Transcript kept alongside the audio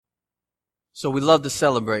So we love to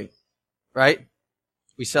celebrate, right?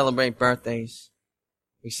 We celebrate birthdays.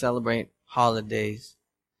 We celebrate holidays.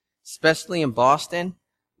 Especially in Boston,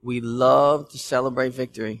 we love to celebrate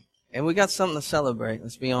victory. And we got something to celebrate.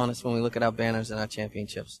 Let's be honest when we look at our banners and our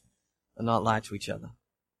championships. And not lie to each other.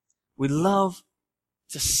 We love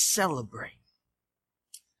to celebrate.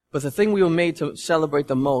 But the thing we were made to celebrate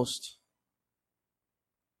the most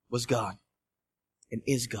was God. And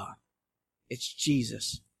is God. It's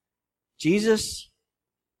Jesus. Jesus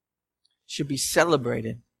should be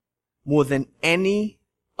celebrated more than any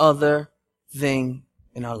other thing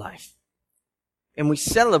in our life. And we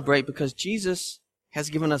celebrate because Jesus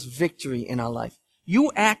has given us victory in our life.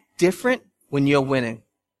 You act different when you're winning.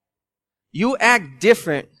 You act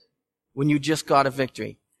different when you just got a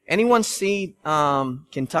victory. Anyone see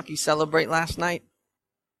Kentucky celebrate last night?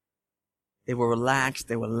 They were relaxed,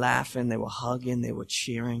 they were laughing, they were hugging, they were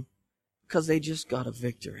cheering because they just got a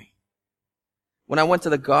victory. When I went to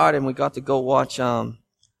the Garden, we got to go watch the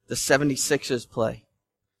 76ers play.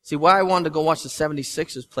 See, why I wanted to go watch the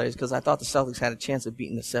 76ers play is because I thought the Celtics had a chance of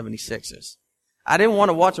beating the 76ers. I didn't want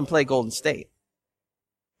to watch them play Golden State.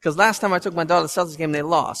 Because last time I took my daughter to the Celtics game, they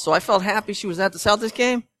lost. So I felt happy she was at the Celtics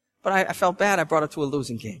game, but I felt bad I brought her to a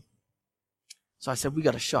losing game. So I said, we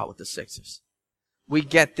got a shot with the Sixers. We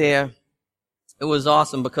get there. It was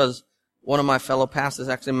awesome because one of my fellow pastors,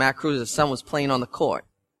 actually Matt Cruz's son, was playing on the court.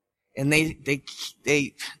 And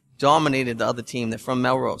they dominated the other team. They're from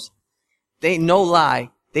Melrose. No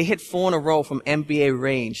lie, they hit 4 in a row from NBA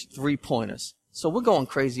range, 3-pointers. So we're going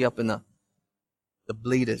crazy up in the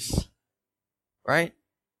bleeders. Right?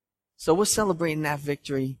 So we're celebrating that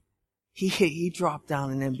victory. He dropped down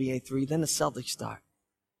an NBA 3, then the Celtics start.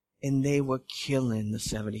 And they were killing the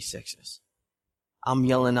 76ers. I'm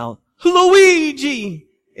yelling out, Luigi!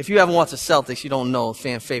 If you haven't watched the Celtics, you don't know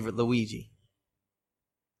fan favorite Luigi.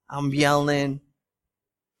 I'm yelling.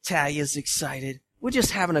 Talia's excited. We're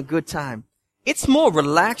just having a good time. It's more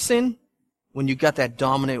relaxing when you got that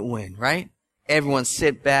dominant win, right? Everyone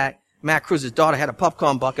sit back. Matt Cruz's daughter had a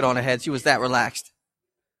popcorn bucket on her head. She was that relaxed.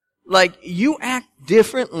 Like, you act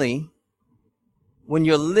differently when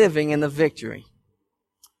you're living in the victory.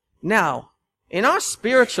 Now, in our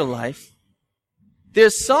spiritual life,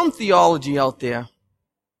 there's some theology out there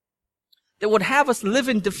that would have us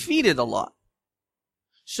living defeated a lot.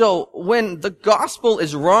 So when the gospel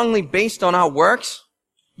is wrongly based on our works,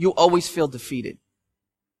 you always feel defeated.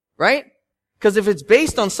 Right? Because if it's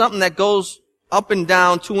based on something that goes up and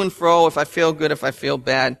down, to and fro, if I feel good, if I feel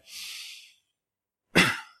bad,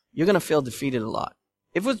 you're going to feel defeated a lot.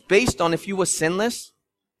 If it was based on if you were sinless,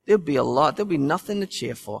 there'd be nothing to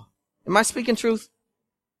cheer for. Am I speaking truth?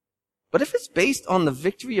 But if it's based on the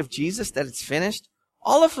victory of Jesus, that it's finished,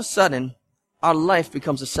 all of a sudden, our life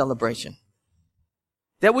becomes a celebration.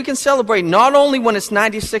 That we can celebrate not only when it's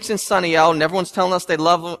 96 and sunny out and everyone's telling us they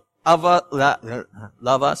love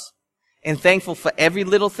us and thankful for every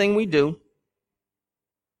little thing we do.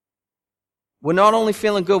 We're not only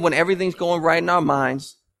feeling good when everything's going right in our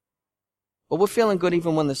minds, but we're feeling good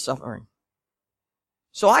even when there's suffering.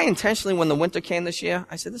 So I intentionally, when the winter came this year,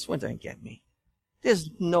 I said, this winter ain't get me.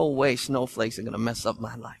 There's no way snowflakes are going to mess up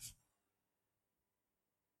my life.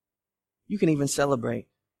 You can even celebrate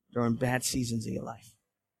during bad seasons of your life.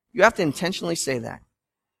 You have to intentionally say that.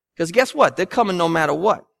 Because guess what? They're coming no matter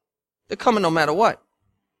what. They're coming no matter what.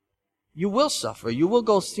 You will suffer. You will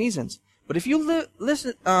go seasons. But if you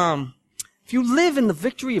if you live in the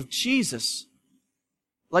victory of Jesus,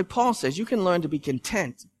 like Paul says, you can learn to be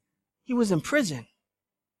content. He was in prison. And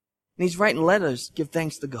he's writing letters, give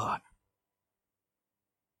thanks to God.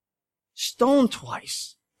 Stoned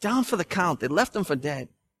twice. Down for the count. They left him for dead.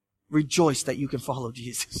 Rejoice that you can follow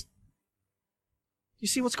Jesus. You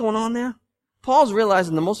see what's going on there? Paul's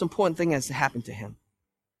realizing the most important thing has happened to him.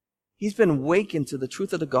 He's been awakened to the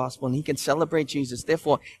truth of the gospel and he can celebrate Jesus.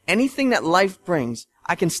 Therefore, anything that life brings,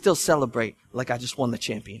 I can still celebrate like I just won the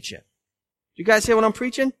championship. You guys hear what I'm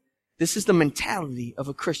preaching? This is the mentality of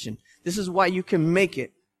a Christian. This is why you can make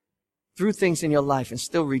it through things in your life and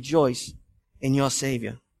still rejoice in your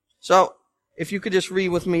Savior. So, if you could just read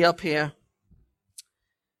with me up here.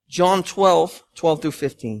 John 12 through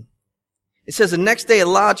 15. It says, the next day a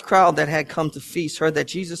large crowd that had come to feast heard that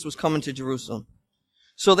Jesus was coming to Jerusalem.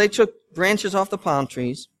 So they took branches off the palm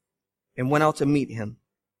trees and went out to meet him,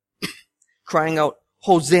 crying out,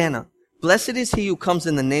 Hosanna! Blessed is he who comes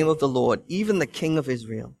in the name of the Lord, even the King of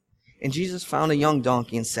Israel. And Jesus found a young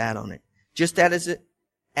donkey and sat on it. Just as it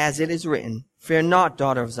is written, fear not,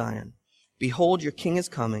 daughter of Zion. Behold, your king is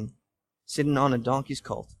coming, sitting on a donkey's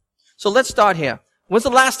colt. So let's start here. When's the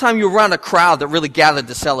last time you were around a crowd that really gathered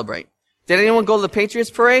to celebrate? Did anyone go to the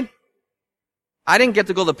Patriots parade? I didn't get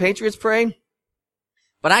to go to the Patriots parade,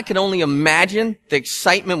 but I could only imagine the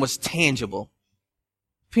excitement was tangible.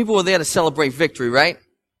 People were there to celebrate victory, right?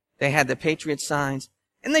 They had the Patriots signs,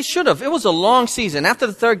 and they should have. It was a long season. After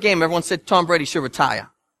the third game, everyone said Tom Brady should retire.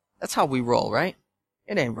 That's how we roll, right?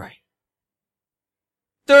 It ain't right.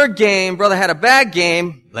 Third game, brother had a bad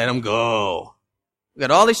game. Let him go. We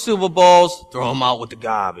got all these Super Bowls. Throw him out with the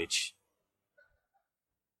garbage.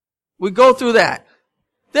 We go through that.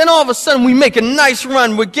 Then all of a sudden we make a nice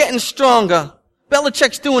run. We're getting stronger.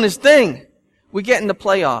 Belichick's doing his thing. We get in the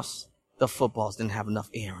playoffs. The footballs didn't have enough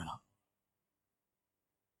air in them.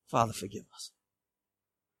 Father, forgive us.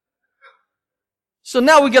 So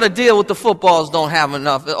now we got to deal with the footballs don't have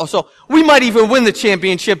enough. So we might even win the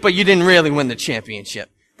championship, but you didn't really win the championship.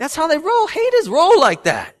 That's how they roll. Haters roll like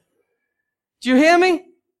that. Do you hear me?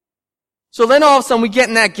 So then all of a sudden we get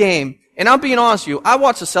in that game. And I'm being honest with you. I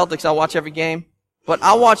watch the Celtics. I watch every game. But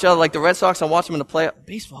I watch like the Red Sox. I watch them in the playoffs.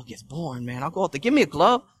 Baseball gets boring, man. I'll go out there. Give me a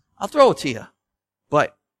glove. I'll throw it to you.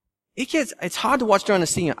 But it's hard to watch during the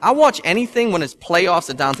season. I watch anything when it's playoffs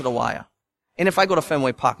or down to the wire. And if I go to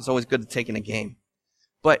Fenway Park, it's always good to take in a game.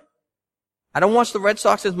 But I don't watch the Red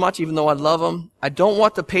Sox as much, even though I love them. I don't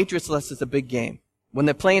watch the Patriots unless it's a big game. When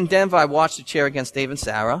they're playing Denver, I watch the chair against Dave and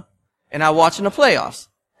Sarah, and I watch in the playoffs.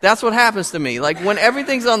 That's what happens to me. Like when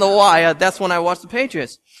everything's on the wire, that's when I watch the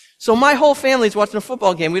Patriots. So my whole family's watching a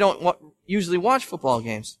football game. We don't usually watch football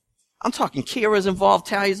games. I'm talking Kira's involved,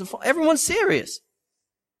 Talia's involved. Everyone's serious.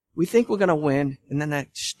 We think we're going to win, and then that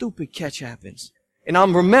stupid catch happens. And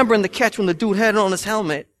I'm remembering the catch when the dude had it on his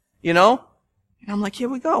helmet, you know? And I'm like, here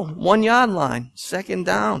we go. 1 yard line. Second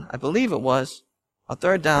down. I believe it was. A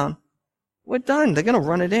third down. We're done. They're going to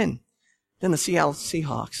run it in. Then the Seattle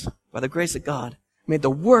Seahawks, by the grace of God, made the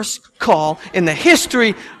worst call in the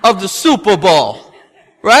history of the Super Bowl.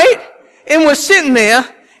 Right? And we're sitting there,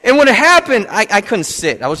 and when it happened, I couldn't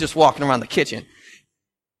sit. I was just walking around the kitchen.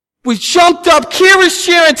 We jumped up, Kira's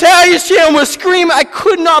chair and Talia's chair, and we're screaming. I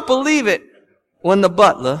could not believe it when the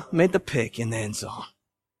butler made the pick in the end zone.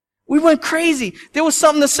 We went crazy. There was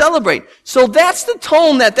something to celebrate. So that's the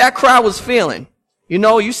tone that crowd was feeling. You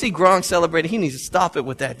know, you see Gronk celebrating. He needs to stop it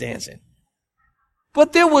with that dancing.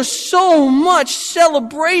 But there was so much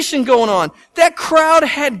celebration going on. That crowd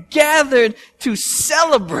had gathered to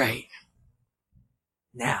celebrate.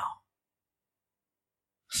 Now,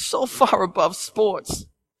 so far above sports,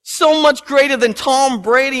 so much greater than Tom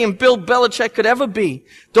Brady and Bill Belichick could ever be.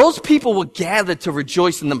 Those people were gathered to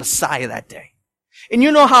rejoice in the Messiah that day. And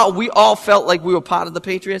you know how we all felt like we were part of the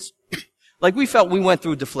Patriots? Like we felt we went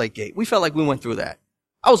through Deflategate. We felt like we went through that.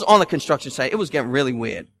 I was on the construction site. It was getting really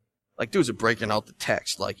weird. Like dudes are breaking out the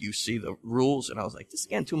text, like you see the rules. And I was like, this is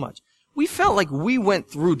getting too much. We felt like we went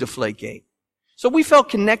through Deflategate. So we felt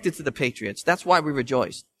connected to the Patriots. That's why we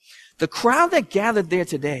rejoiced. The crowd that gathered there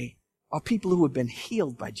today are people who have been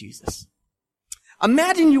healed by Jesus.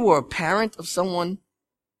 Imagine you were a parent of someone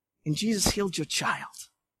and Jesus healed your child.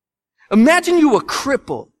 Imagine you were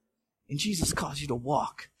crippled and Jesus caused you to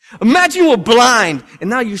walk. Imagine you were blind and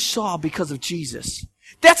now you saw because of Jesus.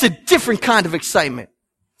 That's a different kind of excitement.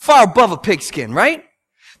 Far above a pigskin, right?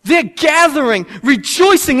 They're gathering,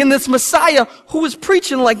 rejoicing in this Messiah who is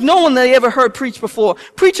preaching like no one they ever heard preach before,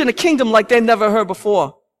 preaching a kingdom like they never heard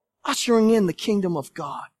before, ushering in the kingdom of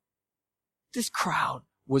God. This crowd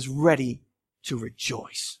was ready to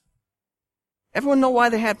rejoice. Everyone know why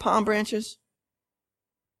they had palm branches?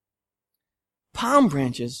 Palm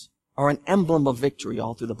branches are an emblem of victory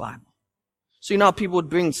all through the Bible. So you know how people would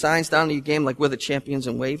bring signs down to your game like we're the champions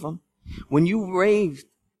and wave them? When you waved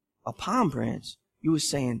a palm branch, you were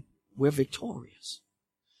saying, we're victorious.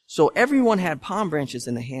 So everyone had palm branches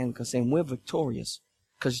in their hand because saying, we're victorious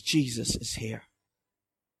because Jesus is here.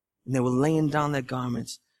 And they were laying down their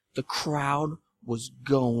garments. The crowd was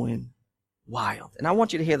going wild. And I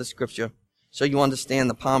want you to hear the scripture so you understand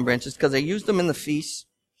the palm branches because they used them in the feast.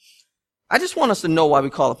 I just want us to know why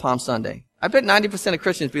we call it Palm Sunday. I bet 90% of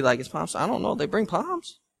Christians be like, it's Palm Sunday. I don't know. They bring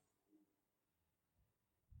palms.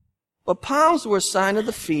 But palms were a sign of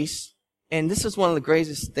the feast. And this is one of the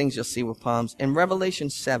greatest things you'll see with palms. In Revelation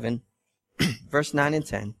 7, verse 9 and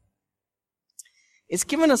 10, it's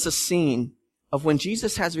given us a scene of when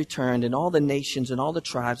Jesus has returned and all the nations and all the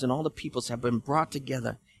tribes and all the peoples have been brought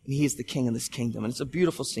together and he is the king of this kingdom. And it's a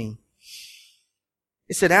beautiful scene.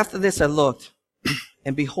 It said, after this I looked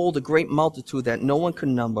and behold a great multitude that no one could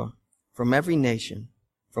number from every nation,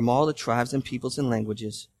 from all the tribes and peoples and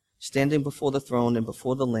languages, standing before the throne and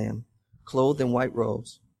before the Lamb, clothed in white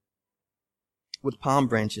robes, with palm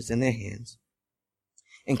branches in their hands,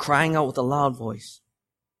 and crying out with a loud voice,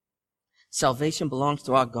 salvation belongs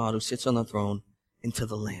to our God who sits on the throne and to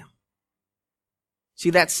the Lamb. See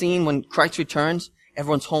that scene when Christ returns?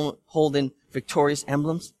 Everyone's holding victorious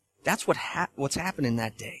emblems. That's what's happening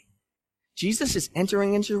that day. Jesus is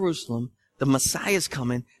entering into Jerusalem. The Messiah is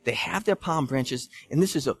coming. They have their palm branches. And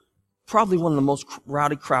this is probably one of the most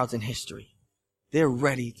rowdy crowds in history. They're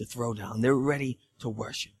ready to throw down. They're ready to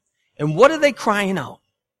worship. And what are they crying out?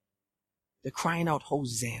 They're crying out,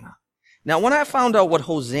 Hosanna. Now, when I found out what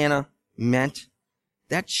Hosanna meant,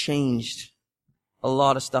 that changed a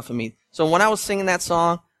lot of stuff for me. So when I was singing that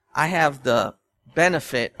song, I have the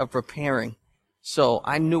benefit of preparing. So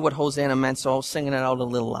I knew what Hosanna meant, so I was singing it out a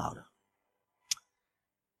little louder.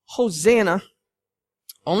 Hosanna,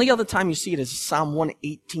 only other time you see it is Psalm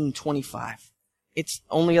 118:25. It's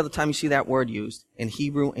only other time you see that word used in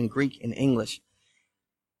Hebrew and Greek and English.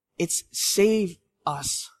 It's save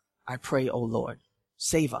us, I pray, O Lord.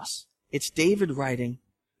 Save us. It's David writing,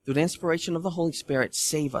 through the inspiration of the Holy Spirit,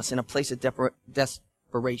 save us in a place of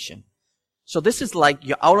desperation. So this is like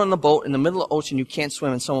you're out on a boat in the middle of the ocean, you can't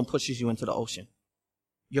swim, and someone pushes you into the ocean.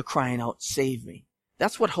 You're crying out, save me.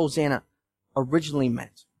 That's what Hosanna originally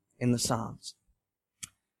meant in the Psalms.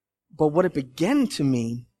 But what it began to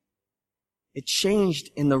mean, it changed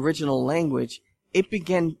in the original language.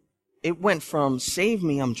 It went from save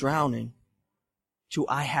me, I'm drowning, to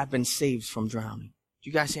I have been saved from drowning. Do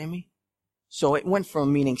you guys hear me? So it went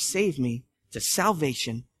from meaning save me to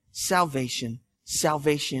salvation, salvation,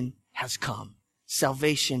 salvation has come.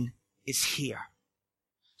 Salvation is here.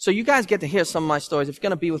 So you guys get to hear some of my stories. If you're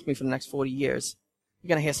going to be with me for the next 40 years, you're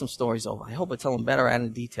going to hear some stories over. I hope I tell them better and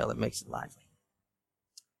in detail that makes it lively.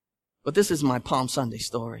 But this is my Palm Sunday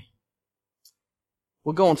story.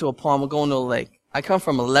 We're going to a pond. We're going to a lake. I come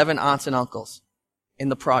from 11 aunts and uncles in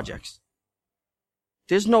the projects.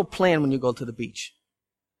 There's no plan when you go to the beach.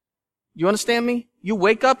 You understand me? You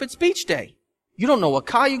wake up, it's beach day. You don't know what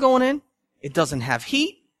car you're going in. It doesn't have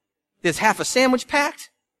heat. There's half a sandwich packed.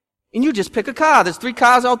 And you just pick a car. There's 3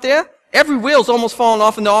 cars out there. Every wheel's almost falling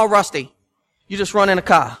off and they're all rusty. You just run in a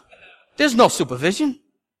car. There's no supervision.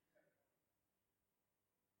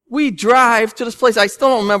 We drive to this place. I still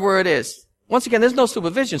don't remember where it is. Once again, there's no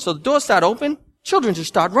supervision. So the doors start open. Children just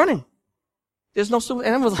start running. There's no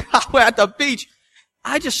supervision. And everyone's like, we're at the beach.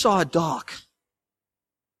 I just saw a dog.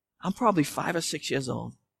 I'm probably 5 or 6 years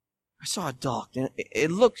old. I saw a dog. And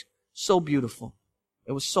it looked so beautiful.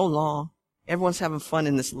 It was so long. Everyone's having fun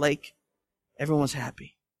in this lake. Everyone's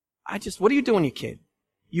happy. What are you doing, you kid?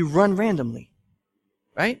 You run randomly.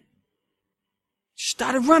 Right?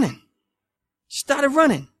 Started running.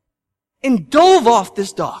 And dove off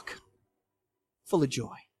this dock. Full of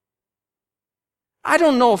joy. I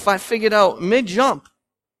don't know if I figured out mid-jump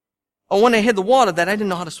or when I hit the water that I didn't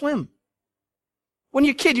know how to swim. When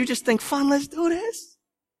you're a kid, you just think, fun, let's do this.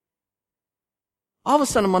 All of a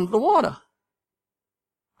sudden, I'm under the water.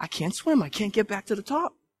 I can't swim. I can't get back to the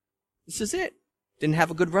top. This is it. Didn't have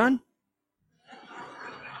a good run.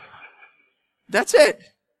 That's it.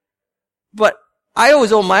 But I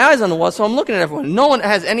always open my eyes on the water, so I'm looking at everyone. No one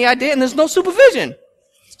has any idea, and there's no supervision.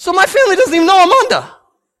 So my family doesn't even know I'm under.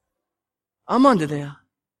 I'm under there.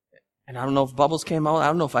 And I don't know if bubbles came out. I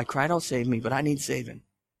don't know if I cried out, save me, but I need saving.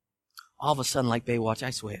 All of a sudden, like Baywatch,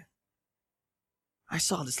 I swear, I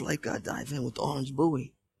saw this lifeguard dive in with the orange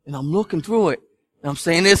buoy. And I'm looking through it. And I'm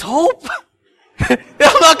saying, there's hope. I'm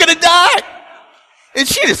not going to die. And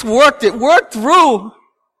she just worked through,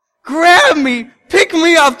 grabbed me, picked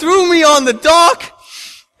me up, threw me on the dock.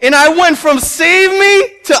 And I went from save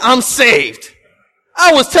me to I'm saved.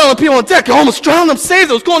 I was telling people on deck, I almost drowned, I'm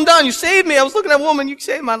saved. I was going down, you saved me. I was looking at a woman, you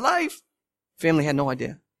saved my life. Family had no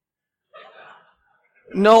idea.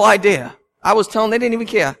 No idea. I was telling them, they didn't even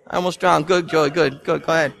care. I almost drowned. Good, Joy, good, go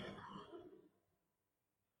ahead.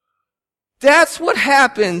 That's what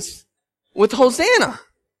happens with Hosanna.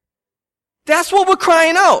 That's what we're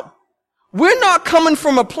crying out. We're not coming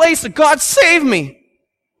from a place of God save me.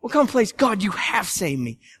 We're coming from a place, God, you have saved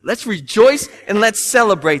me. Let's rejoice and let's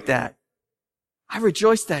celebrate that. I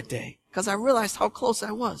rejoiced that day because I realized how close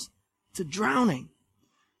I was to drowning.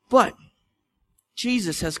 But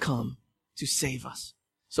Jesus has come to save us.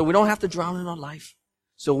 So we don't have to drown in our life.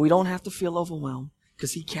 So we don't have to feel overwhelmed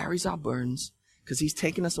because he carries our burdens, because he's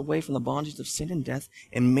taken us away from the bondage of sin and death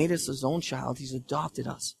and made us his own child. He's adopted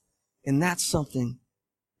us. And that's something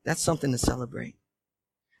to celebrate.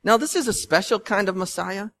 Now, this is a special kind of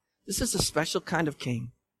Messiah. This is a special kind of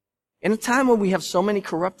king. In a time when we have so many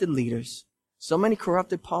corrupted leaders, so many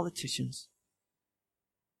corrupted politicians,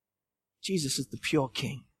 Jesus is the pure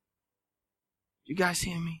king. You guys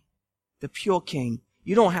hear me? The pure king.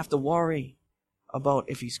 You don't have to worry about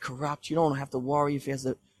if he's corrupt. You don't have to worry if he has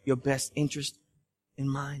your best interest in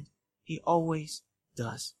mind. He always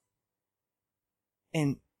does.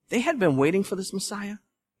 And they had been waiting for this Messiah.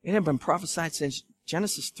 It had been prophesied since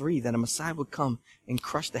Genesis 3 that a Messiah would come and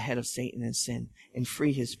crush the head of Satan and sin and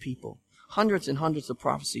free his people. Hundreds and hundreds of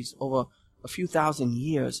prophecies over a few thousand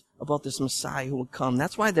years about this Messiah who would come.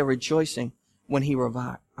 That's why they're rejoicing when he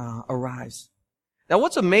arrives. Now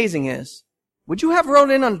what's amazing is, would you have rode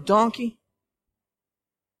in on a donkey?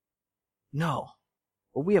 No.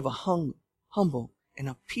 But we have a humble and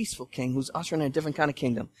a peaceful king who's ushering in a different kind of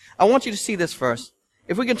kingdom. I want you to see this first.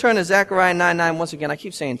 If we can turn to Zechariah 9:9 once again. I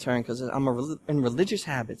keep saying turn because I'm in religious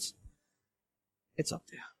habits. It's up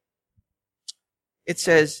there. It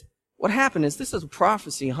says, what happened is, this is a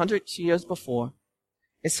prophecy 100 years before.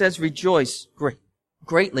 It says, rejoice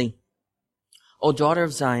greatly, O daughter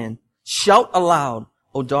of Zion. Shout aloud,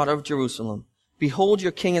 O daughter of Jerusalem. Behold,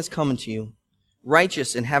 your king is coming to you.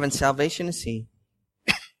 Righteous and having salvation is he.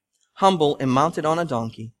 Humble and mounted on a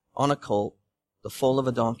donkey, on a colt, the foal of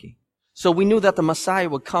a donkey. So we knew that the Messiah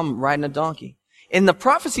would come riding a donkey. In the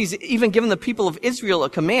prophecies, even given the people of Israel a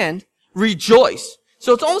command, rejoice.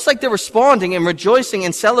 So it's almost like they're responding and rejoicing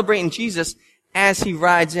and celebrating Jesus as he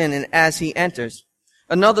rides in and as he enters.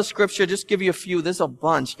 Another scripture, just give you a few. There's a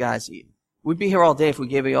bunch, guys. We'd be here all day if we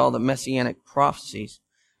gave you all the messianic prophecies.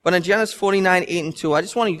 But in Genesis 49:8-2, I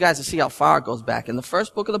just want you guys to see how far it goes back. In the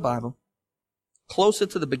first book of the Bible, closer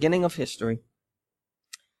to the beginning of history,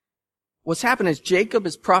 what's happened is Jacob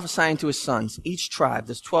is prophesying to his sons, each tribe.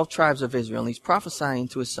 There's 12 tribes of Israel, and he's prophesying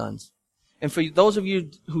to his sons. And for those of you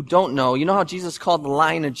who don't know, you know how Jesus called the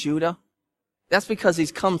Lion of Judah? That's because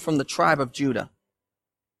he's come from the tribe of Judah.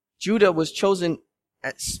 Judah was chosen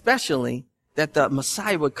especially that the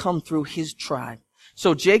Messiah would come through his tribe.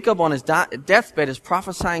 So Jacob on his deathbed is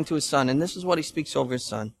prophesying to his son, and this is what he speaks over his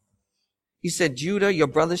son. He said, Judah, your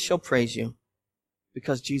brothers shall praise you,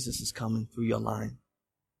 because Jesus is coming through your line.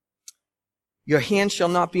 Your hand shall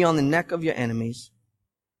not be on the neck of your enemies.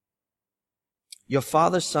 Your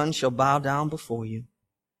father's son shall bow down before you.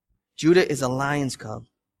 Judah is a lion's cub.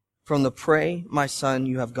 From the prey, my son,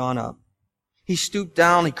 you have gone up. He stooped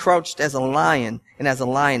down, he crouched as a lion and as a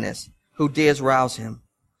lioness. Who dares rouse him?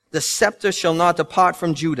 The scepter shall not depart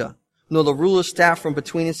from Judah, nor the ruler's staff from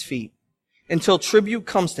between his feet, until tribute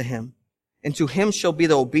comes to him, and to him shall be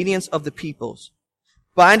the obedience of the peoples.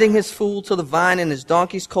 Binding his fool to the vine and his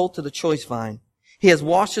donkey's colt to the choice vine. He has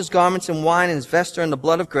washed his garments in wine and his vesture in the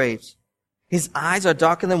blood of grapes. His eyes are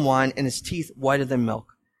darker than wine and his teeth whiter than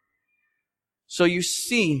milk. So you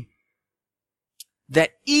see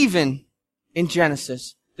that even in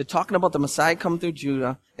Genesis, they're talking about the Messiah coming through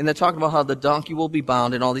Judah, and they're talking about how the donkey will be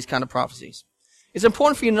bound and all these kind of prophecies. It's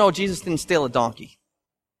important for you to know Jesus didn't steal a donkey.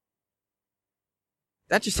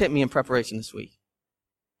 That just hit me in preparation this week.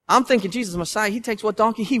 I'm thinking Jesus, Messiah, he takes what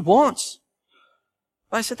donkey he wants.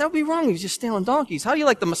 But I said, that would be wrong. He's just stealing donkeys. How do you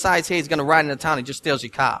like the Messiah say he's going to ride into town and just steals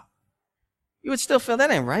your car? You would still feel that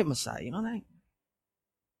ain't right, Messiah. You know that?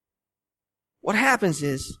 What happens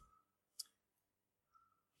is,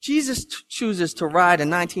 Jesus chooses to ride a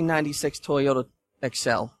 1996 Toyota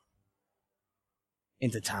Excel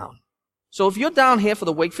into town. So if you're down here for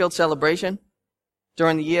the Wakefield celebration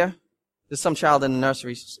during the year, there's some child in the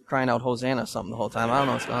nursery crying out Hosanna or something the whole time. I don't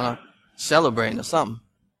know what's going on. Celebrating or something.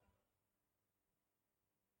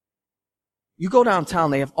 You go downtown,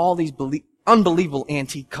 they have all these unbelievable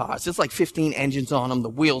antique cars. There's like 15 engines on them. The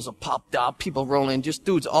wheels are popped up. People rolling. Just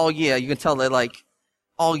dudes all year. You can tell they're like,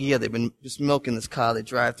 all year they've been just milking this car. They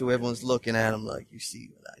drive through. Everyone's looking at them like, you see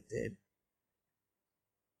what I did.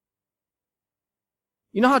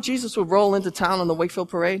 You know how Jesus would roll into town on the Wakefield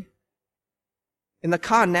parade? In the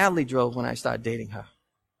car Natalie drove when I started dating her.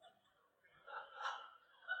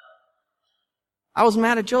 I was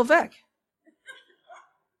mad at Joe Veck.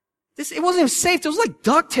 It wasn't even safe. There was like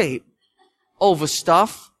duct tape over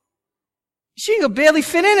stuff. She could barely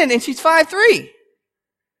fit in it, and she's 5'3".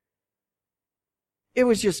 It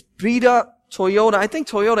was just beat up Toyota. I think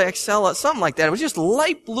Toyota XL or something like that. It was just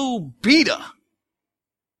light blue beater.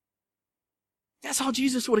 That's how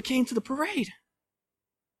Jesus would have came to the parade.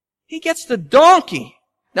 He gets the donkey.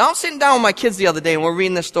 Now I'm sitting down with my kids the other day and we're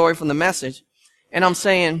reading this story from the Message, and I'm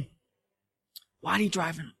saying, why'd he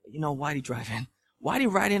drive in? Why'd he drive in? Why'd he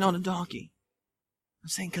ride in on a donkey? I'm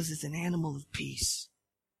saying, because it's an animal of peace.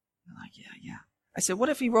 They're like, yeah. I said, what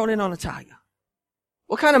if he rode in on a tiger?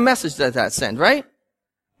 What kind of message does that send, right?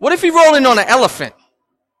 What if he rode in on an elephant?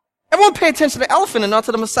 Everyone pay attention to the elephant and not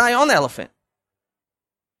to the Messiah on the elephant.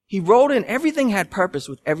 He rode in. Everything had purpose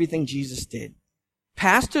with everything Jesus did.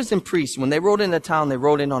 Pastors and priests, when they rode into town, they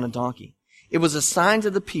rode in on a donkey. It was a sign to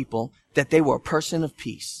the people that they were a person of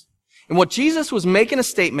peace. And what Jesus was making a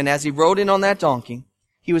statement as he rode in on that donkey,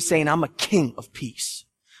 he was saying, I'm a king of peace.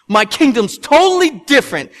 My kingdom's totally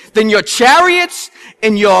different than your chariots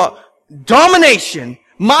and your domination.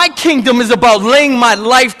 My kingdom is about laying my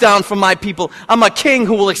life down for my people. I'm a king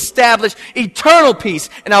who will establish eternal peace,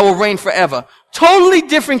 and I will reign forever. Totally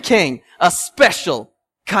different king, a special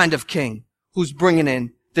kind of king who's bringing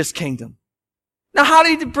in this kingdom. Now, how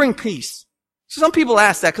did he bring peace? Some people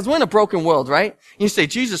ask that because we're in a broken world, right? You say,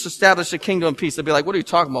 Jesus established a kingdom of peace. They'll be like, what are you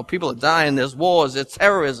talking about? People are dying. There's wars. There's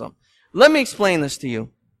terrorism. Let me explain this to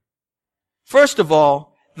you. First of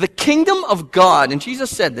all, the kingdom of God, and Jesus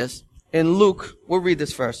said this in Luke, we'll read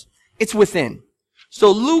this first. It's within.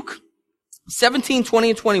 So Luke 17, 20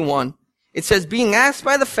 and 21, it says, being asked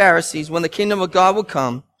by the Pharisees when the kingdom of God would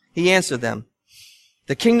come, he answered them,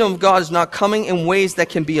 the kingdom of God is not coming in ways that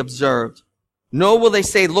can be observed. Nor will they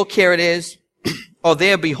say, look, here it is, or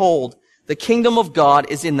there, behold, the kingdom of God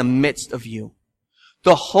is in the midst of you.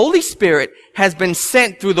 The Holy Spirit has been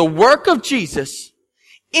sent through the work of Jesus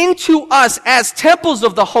into us as temples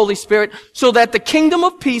of the Holy Spirit so that the kingdom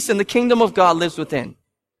of peace and the kingdom of God lives within.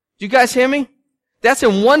 Do you guys hear me? That's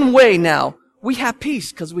in one way now. We have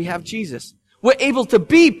peace because we have Jesus. We're able to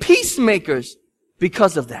be peacemakers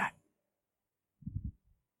because of that.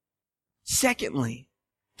 Secondly,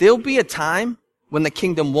 there'll be a time when the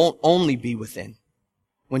kingdom won't only be within,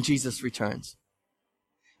 when Jesus returns.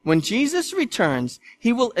 When Jesus returns,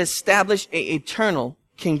 he will establish an eternal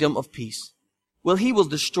kingdom of peace. Well, he will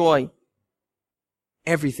destroy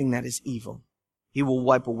everything that is evil. He will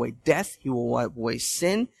wipe away death. He will wipe away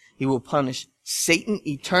sin. He will punish Satan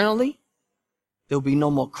eternally. There'll be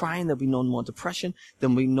no more crying. There'll be no more depression.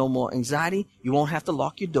 There'll be no more anxiety. You won't have to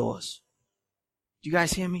lock your doors. Do you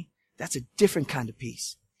guys hear me? That's a different kind of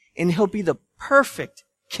peace. And he'll be the perfect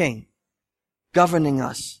king, governing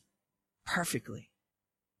us perfectly.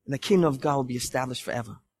 And the kingdom of God will be established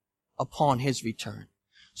forever upon his return.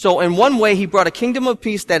 So in one way, he brought a kingdom of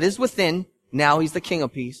peace that is within. Now he's the king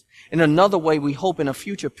of peace. In another way, we hope in a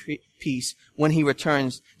future peace when he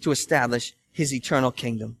returns to establish his eternal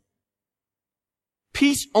kingdom.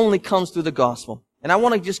 Peace only comes through the gospel. And I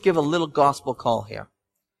want to just give a little gospel call here.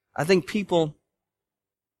 I think people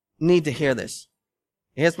need to hear this.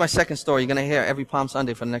 Here's my second story. You're going to hear every Palm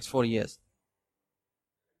Sunday for the next 40 years.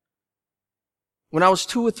 When I was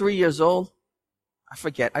 2 or 3 years old, I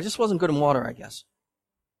forget. I just wasn't good in water, I guess.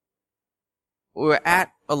 We were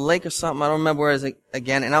at a lake or something. I don't remember where it is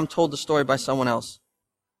again. And I'm told the story by someone else,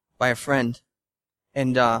 by a friend.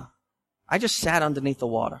 And I just sat underneath the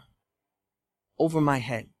water, over my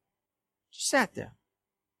head. Just sat there.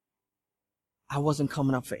 I wasn't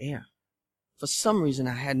coming up for air. For some reason,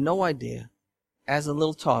 I had no idea, as a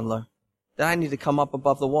little toddler, that I needed to come up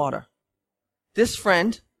above the water. This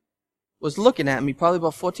friend was looking at me, probably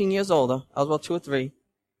about 14 years older. I was about 2 or 3.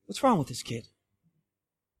 What's wrong with this kid?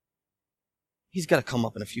 He's got to come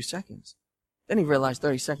up in a few seconds. Then he realized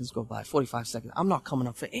 30 seconds go by, 45 seconds. I'm not coming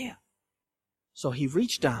up for air. So he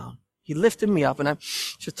reached down, he lifted me up, and I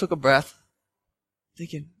just took a breath,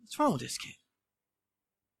 thinking, what's wrong with this kid?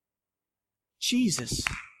 Jesus,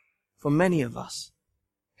 for many of us,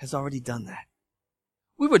 has already done that.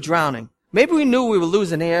 We were drowning. Maybe we knew we were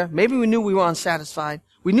losing air. Maybe we knew we were unsatisfied.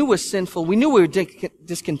 We knew we were sinful. We knew we were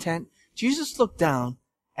discontent. Jesus looked down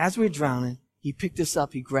as we were drowning. He picked us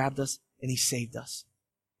up. He grabbed us and he saved us.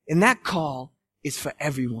 And that call is for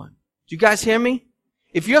everyone. Do you guys hear me?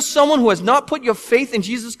 If you're someone who has not put your faith in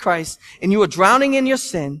Jesus Christ and you are drowning in your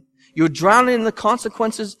sin, you're drowning in the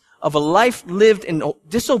consequences of a life lived in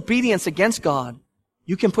disobedience against God,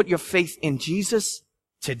 you can put your faith in Jesus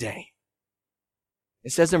today.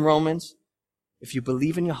 It says in Romans, if you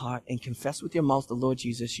believe in your heart and confess with your mouth the Lord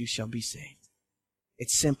Jesus, you shall be saved.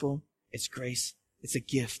 It's simple. It's grace. It's a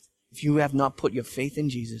gift. If you have not put your faith in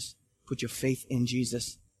Jesus, put your faith in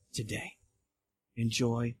Jesus today.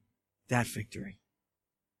 Enjoy that victory.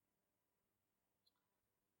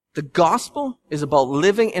 The gospel is about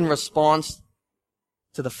living in response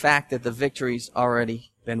to the fact that the victory's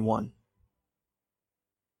already been won.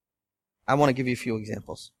 I want to give you a few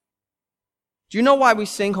examples. Do you know why we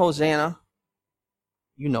sing Hosanna?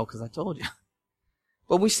 You know, because I told you.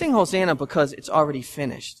 But we sing Hosanna because it's already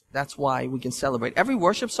finished. That's why we can celebrate. Every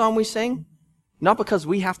worship song we sing, not because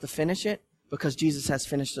we have to finish it, because Jesus has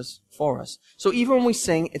finished us for us. So even when we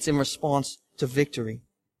sing, it's in response to victory.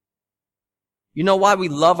 You know why we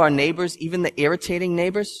love our neighbors, even the irritating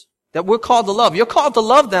neighbors? That we're called to love. You're called to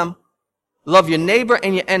love them. Love your neighbor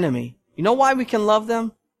and your enemy. You know why we can love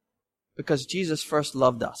them? Because Jesus first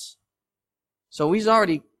loved us. So he's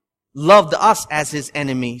already loved us as his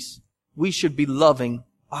enemies. We should be loving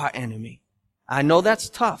our enemy. I know that's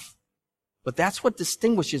tough, but that's what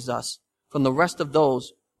distinguishes us from the rest of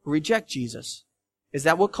those who reject Jesus. is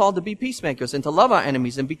that we're called to be peacemakers and to love our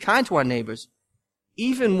enemies and be kind to our neighbors,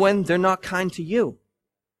 even when they're not kind to you.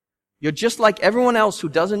 You're just like everyone else who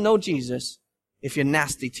doesn't know Jesus if you're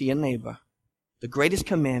nasty to your neighbor. The greatest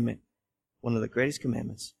commandment, one of the greatest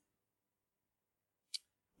commandments.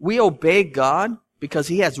 We obey God because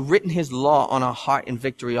he has written his law on our heart in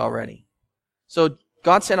victory already. So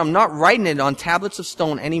God said, I'm not writing it on tablets of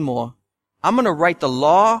stone anymore. I'm going to write the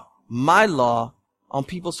law, my law, on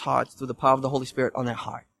people's hearts through the power of the Holy Spirit on their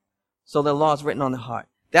heart. So the law is written on their heart.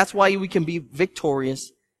 That's why we can be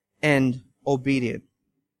victorious and obedient.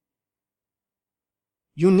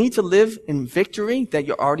 You need to live in victory that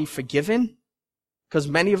you're already forgiven. Because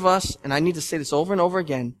many of us, and I need to say this over and over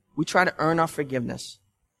again, we try to earn our forgiveness.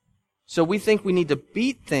 So we think we need to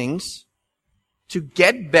beat things to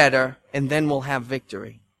get better and then we'll have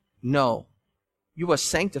victory. No. You are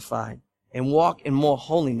sanctified and walk in more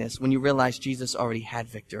holiness when you realize Jesus already had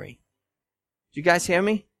victory. Do you guys hear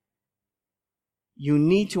me? You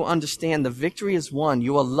need to understand the victory is won.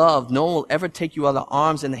 You are loved. No one will ever take you out of the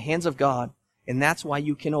arms and the hands of God. And that's why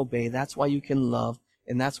you can obey. That's why you can love.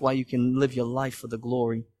 And that's why you can live your life for the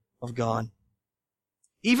glory of God.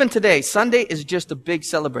 Even today, Sunday is just a big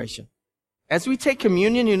celebration. As we take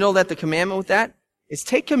communion, you know that the commandment with that is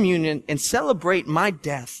take communion and celebrate my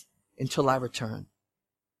death until I return.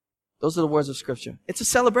 Those are the words of Scripture. It's a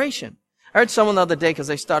celebration. I heard someone the other day because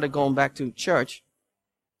they started going back to church.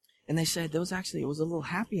 And they said it was a little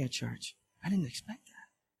happy at church. I didn't expect that.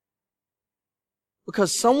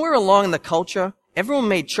 Because somewhere along in the culture, everyone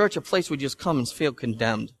made church a place where you just come and feel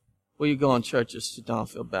condemned. Where you go in church, just sit down and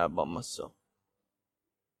feel bad about myself.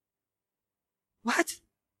 What?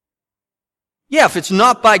 Yeah, if it's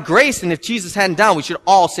not by grace and if Jesus hadn't died, we should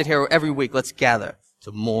all sit here every week. Let's gather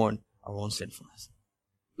to mourn our own sinfulness.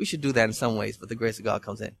 We should do that in some ways, but the grace of God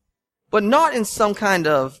comes in. But not in some kind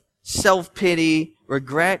of self-pity,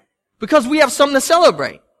 regret, because we have something to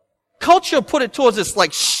celebrate. Culture put it towards us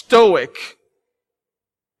like stoic.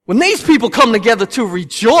 When these people come together to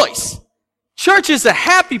rejoice, church is a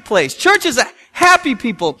happy place. Church is a happy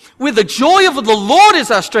people where the joy of the Lord is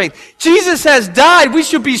our strength. Jesus has died. We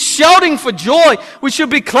should be shouting for joy. We should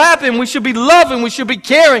be clapping. We should be loving. We should be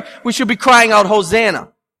caring. We should be crying out,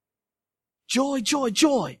 Hosanna. Joy, joy,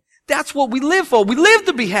 joy. That's what we live for. We live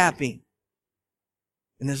to be happy.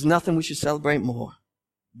 And there's nothing we should celebrate more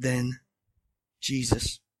than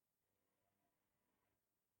Jesus.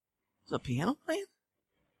 Is the piano playing?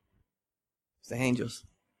 It's the angels.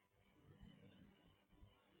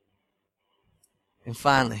 And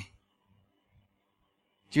finally,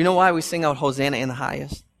 do you know why we sing out Hosanna in the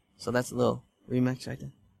highest? So that's a little remix right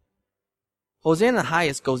there. Hosanna in the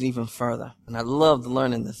highest goes even further. And I loved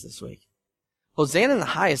learning this week. Hosanna in the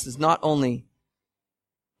highest is not only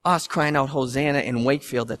us crying out Hosanna in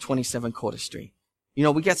Wakefield at 27 Quarter Street. You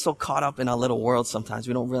know, we get so caught up in our little world sometimes,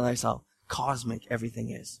 we don't realize how cosmic everything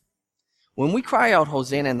is. When we cry out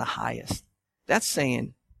Hosanna in the highest, that's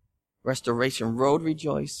saying Restoration Road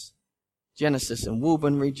rejoice, Genesis and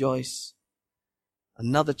Woburn rejoice,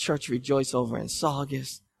 another church rejoice over in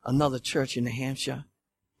Saugus, another church in New Hampshire,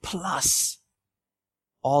 plus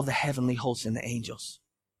all the heavenly hosts and the angels.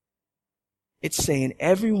 It's saying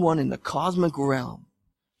everyone in the cosmic realm,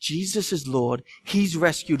 Jesus is Lord, He's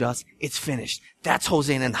rescued us, it's finished. That's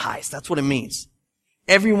Hosanna in the highest. That's what it means.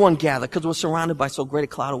 Everyone gather because we're surrounded by so great a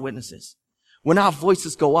cloud of witnesses. When our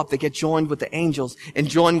voices go up, they get joined with the angels and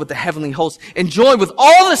joined with the heavenly hosts and joined with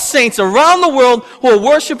all the saints around the world who are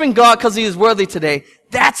worshiping God because He is worthy today.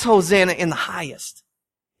 That's Hosanna in the highest.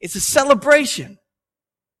 It's a celebration.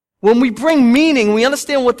 When we bring meaning, we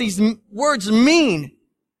understand what these words mean.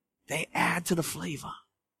 They add to the flavor.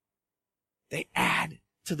 They add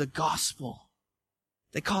to the gospel.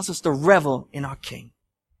 They cause us to revel in our King.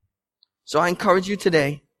 So I encourage you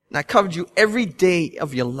today, and I encourage you every day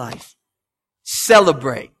of your life.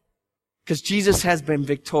 Celebrate, because Jesus has been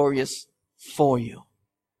victorious for you.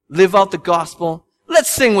 Live out the gospel.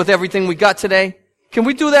 Let's sing with everything we got today. Can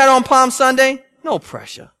we do that on Palm Sunday? No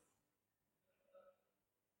pressure.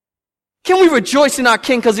 Can we rejoice in our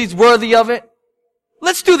King because He's worthy of it?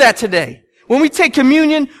 Let's do that today. When we take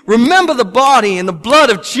communion, remember the body and the blood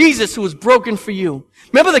of Jesus who was broken for you.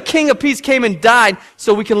 Remember the King of Peace came and died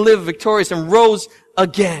so we can live victorious and rose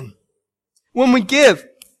again. When we give,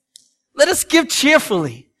 let us give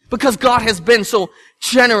cheerfully because God has been so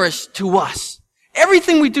generous to us.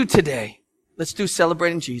 Everything we do today, let's do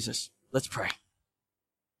celebrating Jesus. Let's pray.